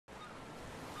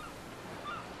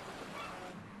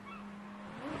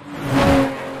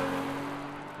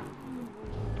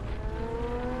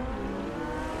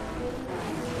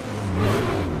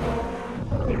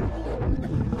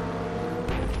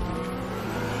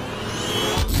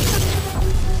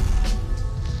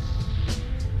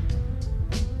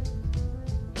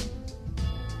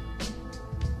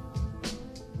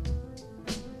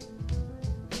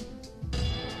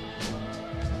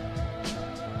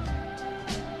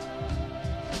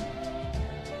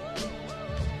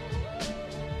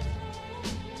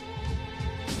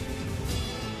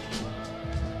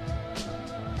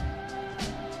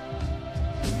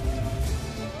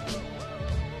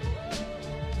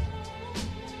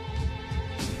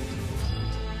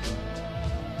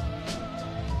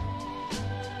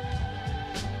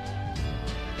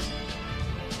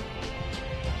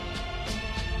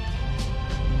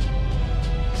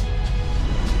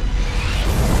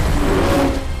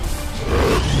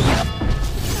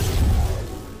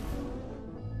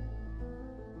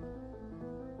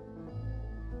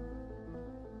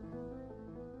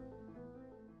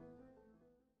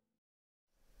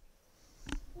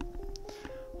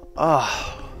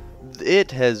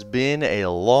It has been a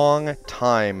long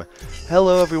time.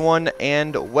 Hello everyone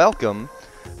and welcome.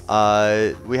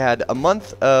 We had a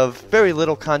month of very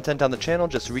little content on the channel,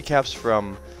 just recaps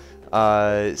from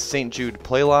St. Jude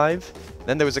Play Live.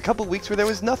 Then there was a couple weeks where there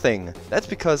was nothing. That's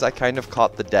because I kind of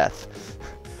caught the death.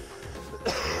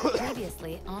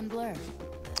 Previously on Blur.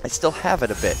 I still have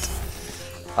it a bit.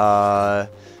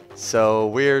 So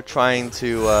we're trying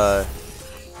to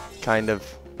kind of...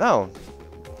 No.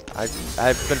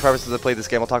 I've been private since I played this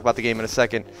game. I'll talk about the game in a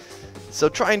second. So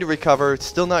trying to recover.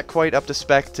 Still not quite up to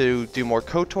spec to do more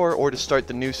KOTOR or to start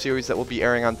the new series that will be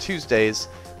airing on Tuesdays.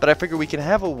 But I figure we can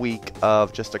have a week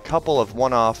of just a couple of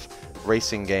one-off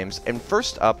racing games. And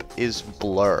first up is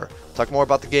Blur. Talk more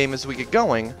about the game as we get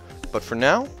going. But for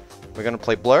now, we're going to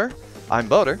play Blur. I'm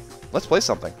Boater. Let's play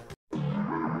something.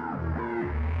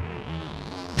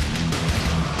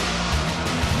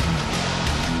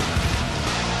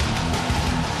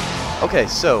 Okay,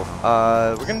 so,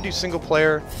 we're gonna do single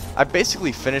player. I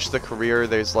basically finished the career.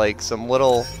 There's like some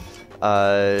little,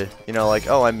 you know, like,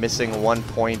 oh, I'm missing 1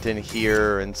 point in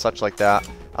here and such like that.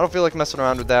 I don't feel like messing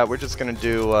around with that. We're just gonna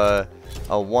do a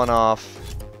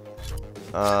one-off.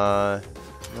 No.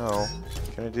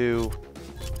 Can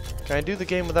I do the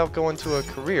game without going to a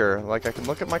career? Like, I can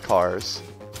look at my cars.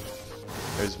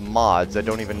 There's mods. I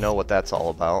don't even know what that's all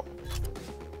about.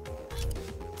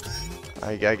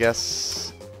 I guess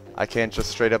I can't just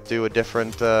straight up do a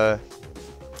different, Okay,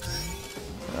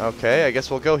 I guess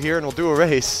we'll go here and we'll do a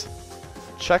race.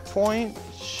 Checkpoint?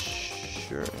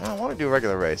 Sure. No, I want to do a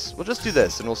regular race. We'll just do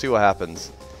this and we'll see what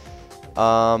happens.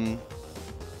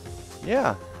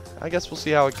 Yeah. I guess we'll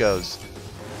see how it goes.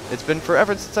 It's been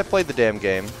forever since I played the damn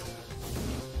game.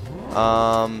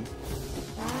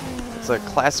 It's a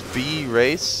Class B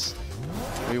race.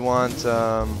 We want,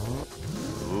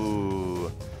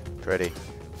 ooh, pretty.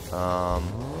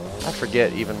 I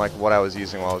forget even like what I was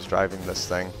using while I was driving this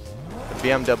thing. The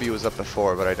BMW was up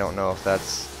before, but I don't know if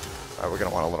that's... Alright, we're going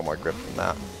to want a little more grip than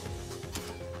that.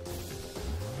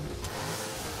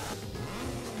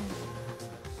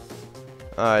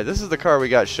 Alright, this is the car we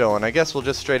got showing. I guess we'll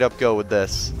just straight up go with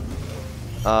this.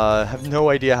 I have no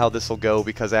idea how this will go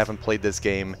because I haven't played this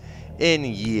game in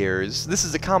years. This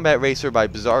is a combat racer by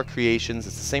Bizarre Creations.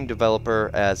 It's the same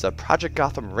developer as Project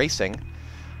Gotham Racing.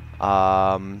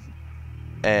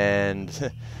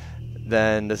 And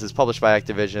then this is published by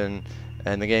Activision,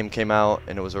 and the game came out,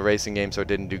 and it was a racing game, so it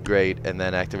didn't do great, and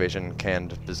then Activision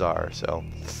canned Bizarre, so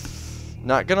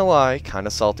not gonna lie, kind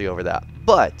of salty over that.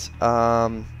 But,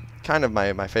 kind of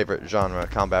my favorite genre,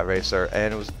 combat racer,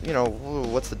 and it was, you know,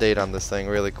 what's the date on this thing,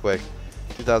 really quick?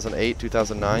 2008,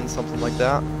 2009, something like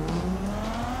that?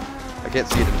 I can't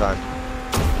see it in time.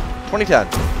 2010.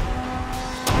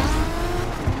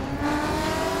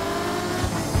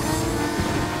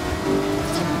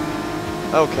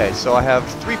 Okay, so I have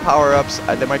 3 power-ups.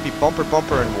 There might be Bumper,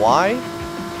 Bumper, and Y.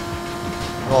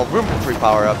 Well, room for 3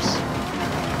 power-ups.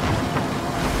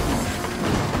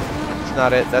 That's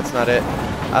not it. That's not it.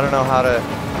 I don't know how to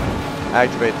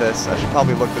activate this. I should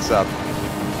probably look this up.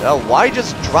 Oh, Y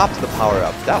just dropped the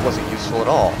power-up. That wasn't useful at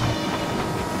all.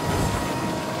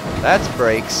 That's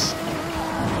brakes.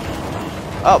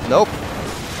 Oh, nope.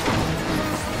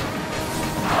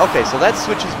 Okay, so that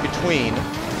switches between...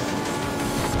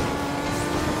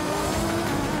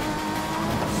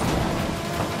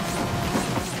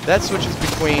 That switches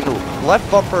between left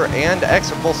bumper and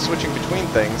X are both switching between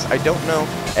things. I don't know.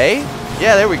 A?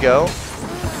 Yeah, there we go.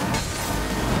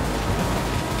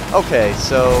 Okay,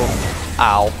 so...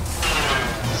 Ow.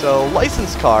 So,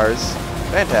 licensed cars.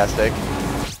 Fantastic.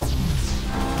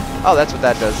 Oh, that's what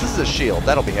that does. This is a shield.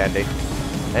 That'll be handy.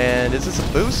 And is this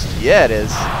a boost? Yeah, it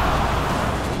is.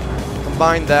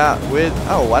 Combine that with...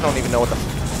 Oh, I don't even know what the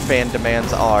fan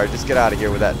demands are. Just get out of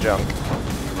here with that junk.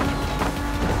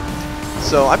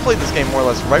 So I played this game more or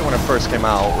less right when it first came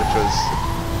out, which was,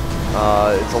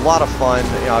 it's a lot of fun.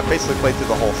 You know, I basically played through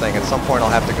the whole thing. At some point I'll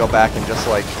have to go back and just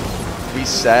like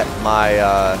reset my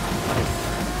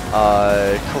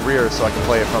career so I can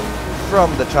play it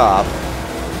from the top.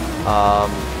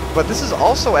 But this is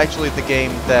also actually the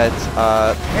game that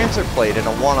Panzer played in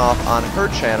a one-off on her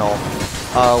channel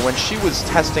when she was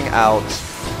testing out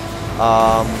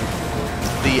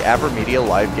the AverMedia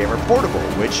Live Gamer Portable,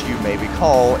 which you may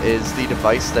recall is the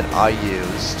device that I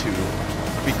use to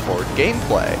record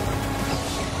gameplay.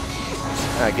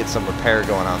 I get some repair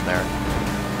going on there.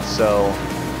 So,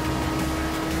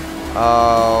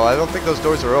 I don't think those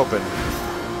doors are open.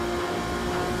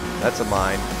 That's a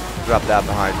mine. Drop that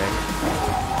behind me.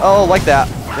 Oh, like that.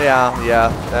 Yeah.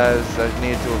 I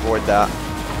needed to avoid that.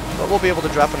 But we'll be able to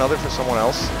drop another for someone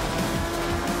else.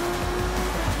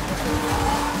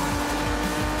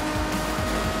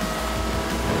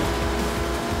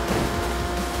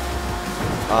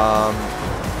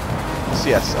 So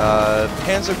yes,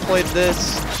 Panzer played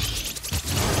this.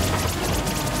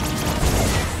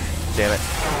 Damn it.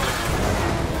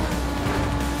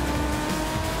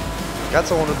 Got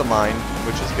someone with the mine,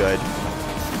 which is good.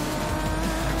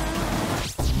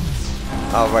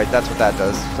 Oh, right, that's what that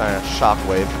does. Kind of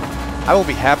shockwave. I will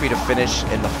be happy to finish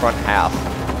in the front half,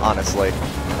 honestly.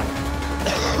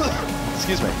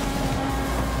 Excuse me.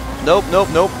 Nope, nope,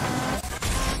 nope.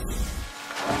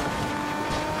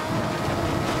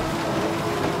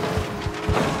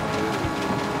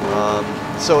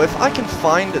 So if I can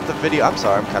find the video... I'm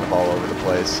sorry, I'm kind of all over the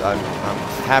place. I'm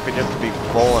happy just to be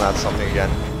bowling at something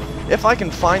again. If I can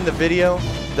find the video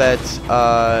that...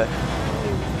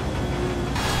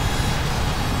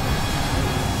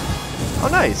 Oh,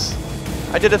 nice.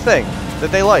 I did a thing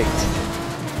that they liked.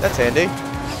 That's handy.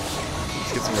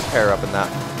 Let's get some repair up in that.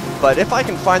 But if I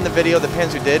can find the video that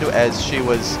Panzer did as she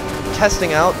was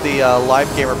testing out the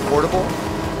Live Gamer Portable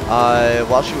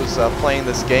while she was playing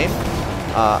this game,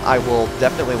 I will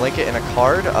definitely link it in a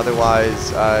card.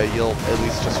 Otherwise, you'll at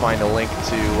least just find a link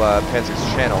to Panzer's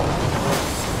channel.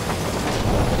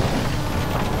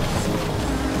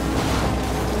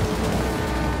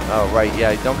 Oh, right,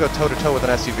 yeah, don't go toe-to-toe with an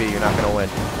SUV, you're not going to win.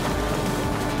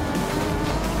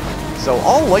 So,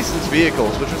 all licensed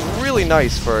vehicles, which is really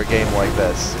nice for a game like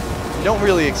this. You don't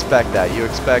really expect that. You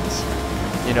expect,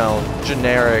 you know,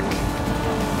 generic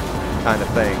kind of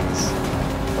things.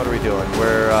 What are we doing?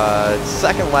 We're,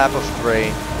 second lap of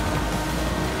 3.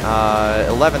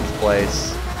 11th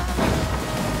place.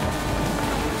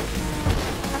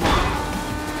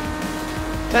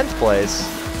 Tenth place.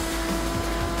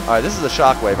 Alright, this is a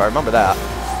shockwave, I remember that.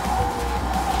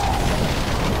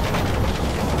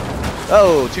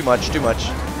 Oh, too much, too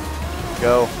much.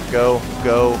 Go, go,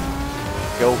 go.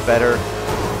 Go better.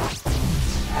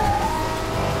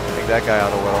 Take that guy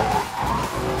out a little.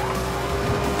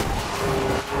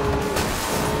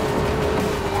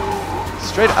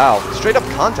 Straight up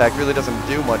contact really doesn't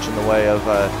do much in the way of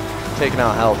taking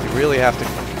out health. You really have to...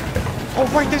 Oh,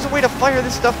 right, there's a way to fire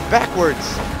this stuff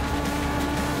backwards.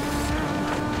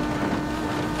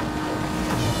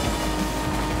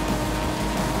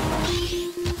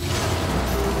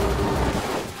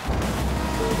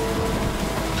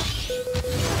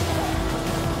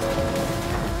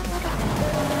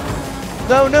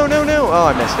 No, no, no, no! Oh,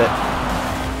 I missed it.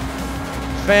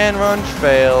 Fan run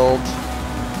failed.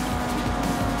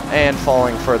 And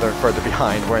falling further and further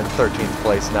behind. We're in 13th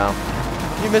place now.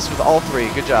 You missed with all 3.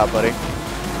 Good job, buddy.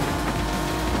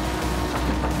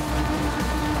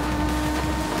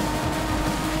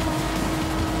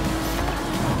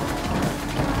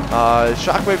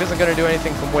 Shockwave isn't going to do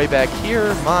anything from way back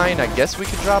here. Mine, I guess we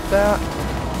could drop that.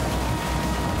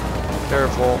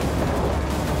 Careful.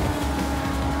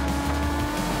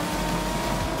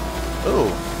 Ooh,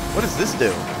 what does this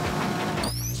do?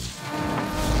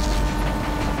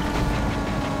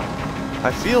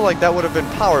 I feel like that would have been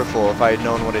powerful if I had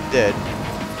known what it did.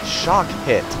 Shock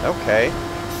hit, okay.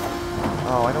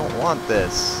 Oh, I don't want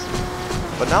this.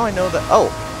 But now I know that... Oh,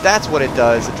 that's what it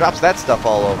does. It drops that stuff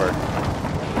all over.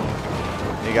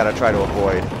 You gotta try to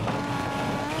avoid.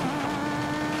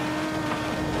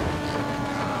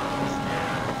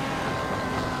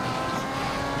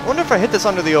 I wonder if I hit this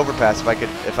under the overpass, if I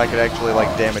could actually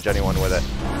like damage anyone with it.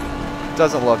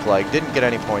 Doesn't look like. Didn't get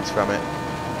any points from it.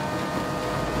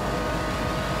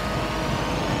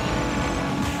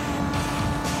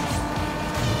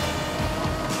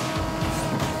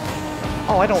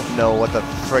 Oh, I don't know what the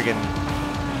friggin...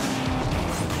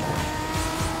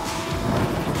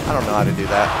 I don't know how to do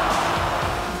that.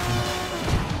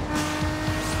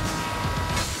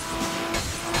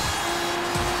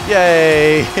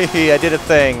 Yay! I did a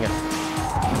thing.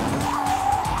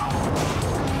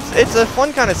 It's a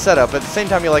fun kind of setup. At the same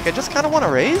time, you're like, I just kind of want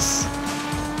to race.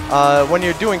 When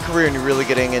you're doing career and you're really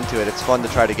getting into it, it's fun to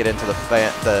try to get into the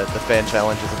fan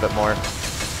challenges a bit more.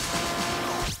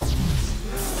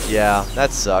 Yeah,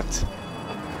 that sucked.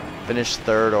 Finish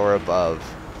 3rd or above.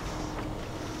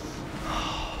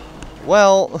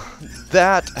 Well,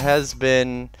 that has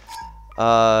been...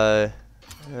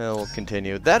 we'll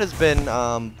continue. That has been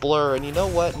Blur, and you know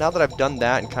what? Now that I've done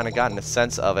that and kind of gotten a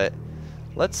sense of it,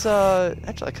 let's,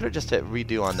 actually, I could have just hit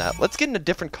redo on that. Let's get in a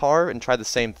different car and try the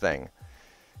same thing.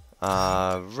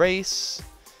 Race,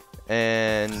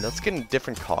 and let's get in a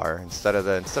different car instead of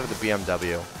the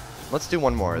BMW. Let's do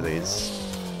one more of these.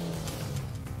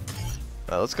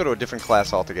 Let's go to a different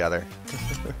class altogether.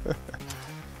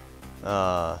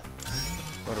 What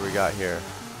do we got here?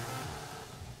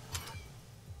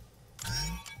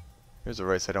 Here's a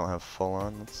race I don't have full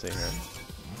on. Let's see here.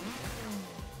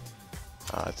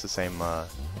 It's the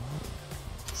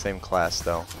same class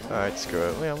though. Alright, screw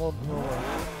it. Yeah,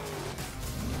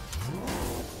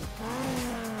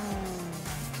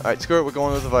 Alright, screw it, we're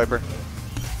going with the Viper.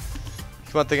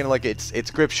 Keep on thinking like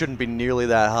its grip shouldn't be nearly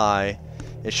that high.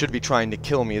 It should be trying to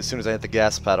kill me as soon as I hit the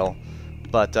gas pedal.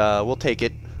 But we'll take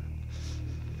it.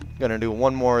 Gonna do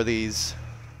one more of these.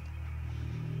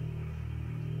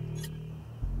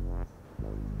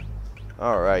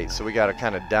 Alright, so we got a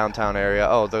kind of downtown area.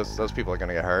 Oh, those people are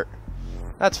gonna get hurt.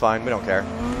 That's fine, we don't care.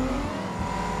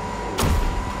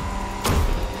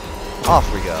 Off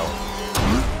we go.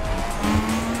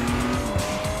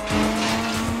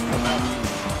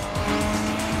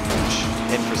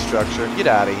 Infrastructure, get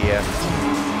out of here.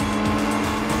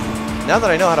 Now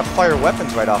that I know how to fire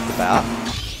weapons right off the bat.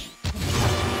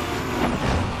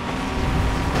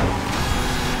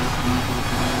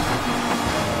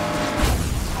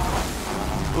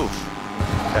 Oof.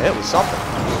 Got hit with something.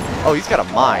 Oh, he's got a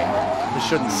mine. Just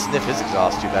shouldn't sniff his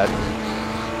exhaust too bad.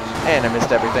 And I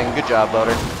missed everything. Good job,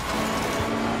 Loader.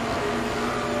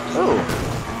 Ooh.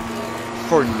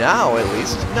 For now, at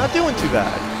least, not doing too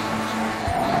bad.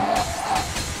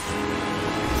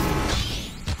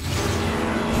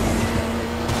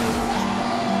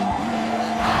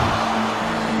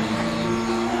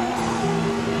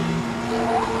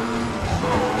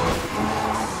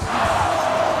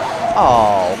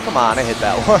 Oh, come on, I hit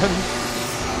that one.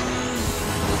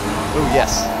 Ooh,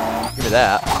 yes. Give me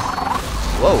that.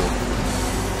 Whoa.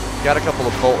 Got a couple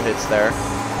of bolt hits there.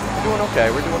 We're doing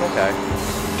okay, we're doing okay.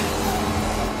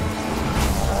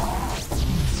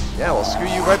 Yeah, well, screw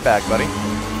you right back, buddy.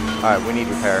 Alright, we need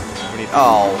repair. We need...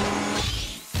 Oh.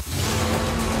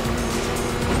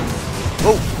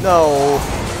 Oh, no.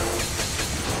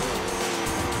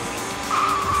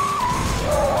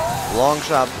 Long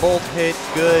shot bolt hit,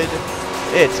 good.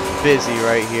 It's busy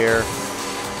right here.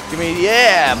 Give me,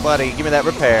 yeah, buddy, give me that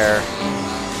repair.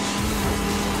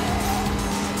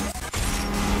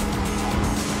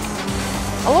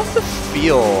 I love the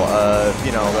feel of,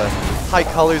 you know, the high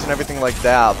colors and everything like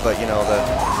that, but, you know,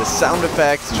 the sound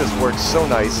effects just work so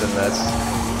nice in this.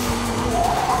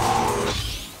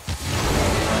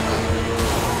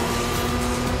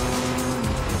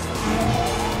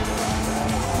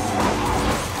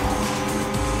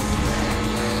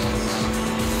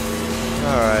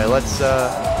 Alright, let's,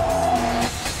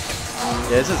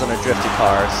 yeah, this isn't a drifty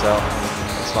car, so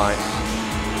it's fine.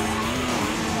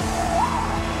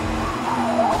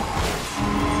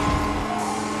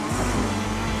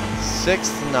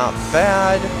 Sixth, not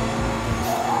bad.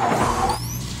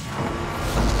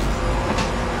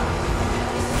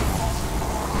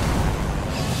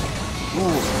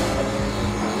 Ooh,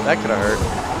 that could have hurt.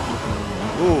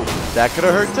 Ooh, that could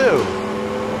have hurt too.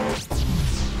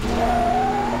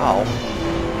 Oh.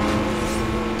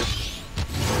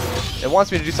 It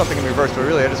wants me to do something in reverse, but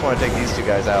really I just want to take these two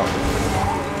guys out.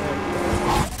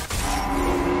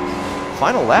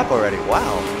 Final lap already,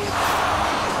 wow.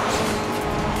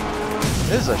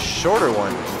 This is a shorter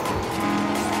one.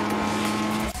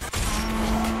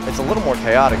 It's a little more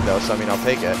chaotic though, so I mean, I'll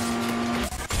take it.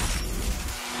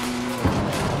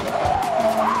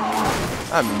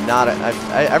 I'm not,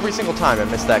 every single time I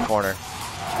miss that corner.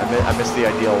 I miss the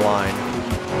ideal line.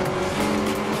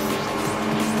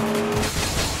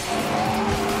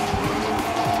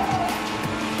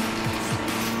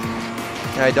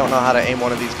 I don't know how to aim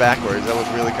one of these backwards. That would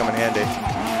really come in handy.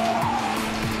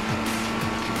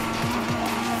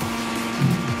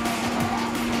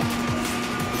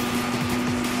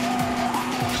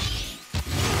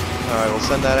 Alright, we'll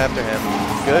send that after him.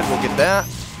 Good, we'll get that.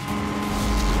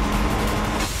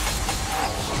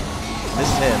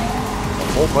 Missed him a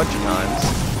whole bunch of times.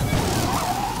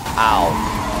 Ow.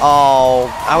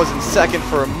 Oh, I was in second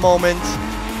for a moment.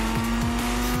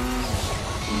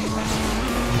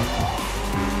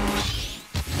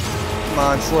 Come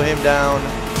on, slow him down.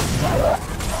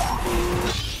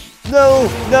 No,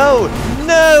 no,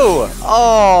 no!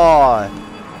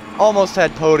 Oh, almost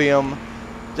had podium.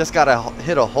 Just got to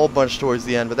hit a whole bunch towards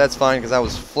the end, but that's fine because I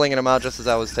was flinging them out just as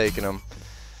I was taking them.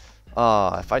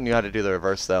 If I knew how to do the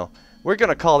reverse, though. We're going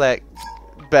to call that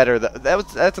better.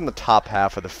 That's in the top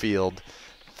half of the field.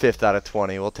 5th out of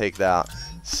 20. We'll take that.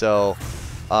 So,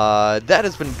 that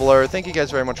has been Blur. Thank you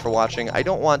guys very much for watching. I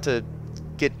don't want to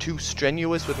get too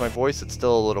strenuous with my voice. It's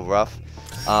still a little rough.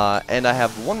 And I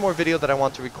have one more video that I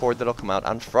want to record that'll come out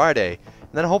on Friday.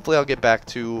 And then hopefully I'll get back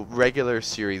to regular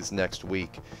series next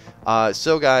week.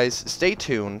 So guys, stay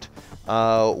tuned.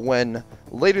 When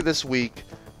later this week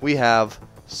we have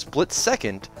Split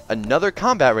Second, another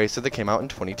combat racer that came out in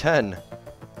 2010.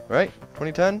 Right?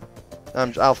 2010?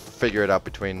 I'll figure it out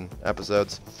between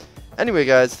episodes. Anyway,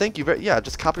 guys, thank you very... Yeah,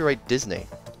 just copyright Disney.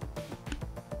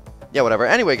 Yeah, whatever.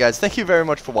 Anyway, guys, thank you very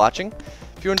much for watching.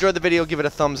 If you enjoyed the video, give it a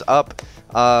thumbs up.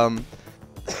 I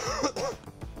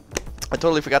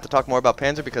totally forgot to talk more about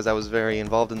Panzer because I was very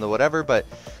involved in the whatever, but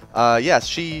yes,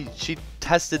 she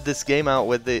tested this game out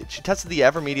with she tested the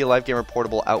Evermedia Live Gamer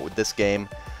Portable out with this game.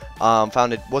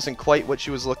 Found it wasn't quite what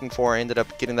she was looking for. I ended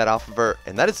up getting that off of her,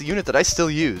 and that is the unit that I still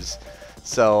use.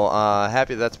 So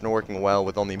happy that's been working well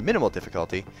with only minimal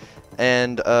difficulty.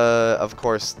 And of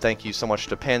course, thank you so much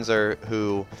to Panzer,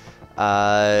 who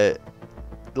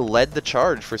led the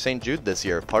charge for St. Jude this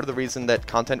year. Part of the reason that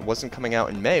content wasn't coming out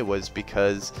in May was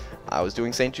because I was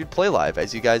doing St. Jude Play Live,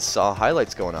 as you guys saw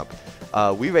highlights going up.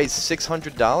 We raised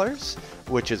 $600,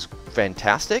 which is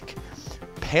fantastic.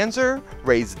 Panzer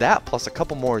raised that plus a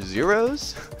couple more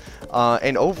zeros.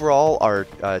 And overall, our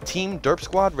team Derp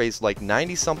Squad raised like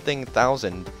 90-something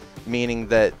thousand, meaning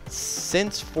that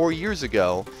since 4 years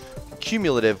ago,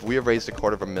 cumulative, we have raised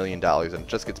 $250,000, and it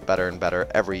just gets better and better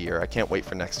every year. I can't wait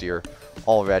for next year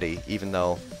already, even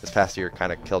though this past year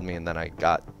kind of killed me and then I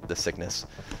got the sickness,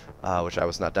 which I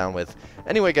was not down with.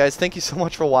 Anyway, guys, thank you so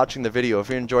much for watching the video. If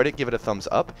you enjoyed it, give it a thumbs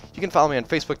up. You can follow me on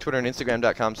Facebook, Twitter, and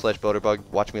Instagram.com/Boaterbug.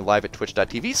 Watch me live at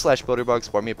Twitch.tv/Boaterbug.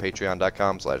 Support me at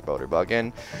Patreon.com/Boaterbug.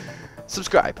 And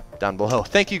subscribe down below.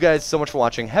 Thank you guys so much for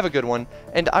watching. Have a good one,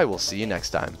 and I will see you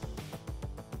next time.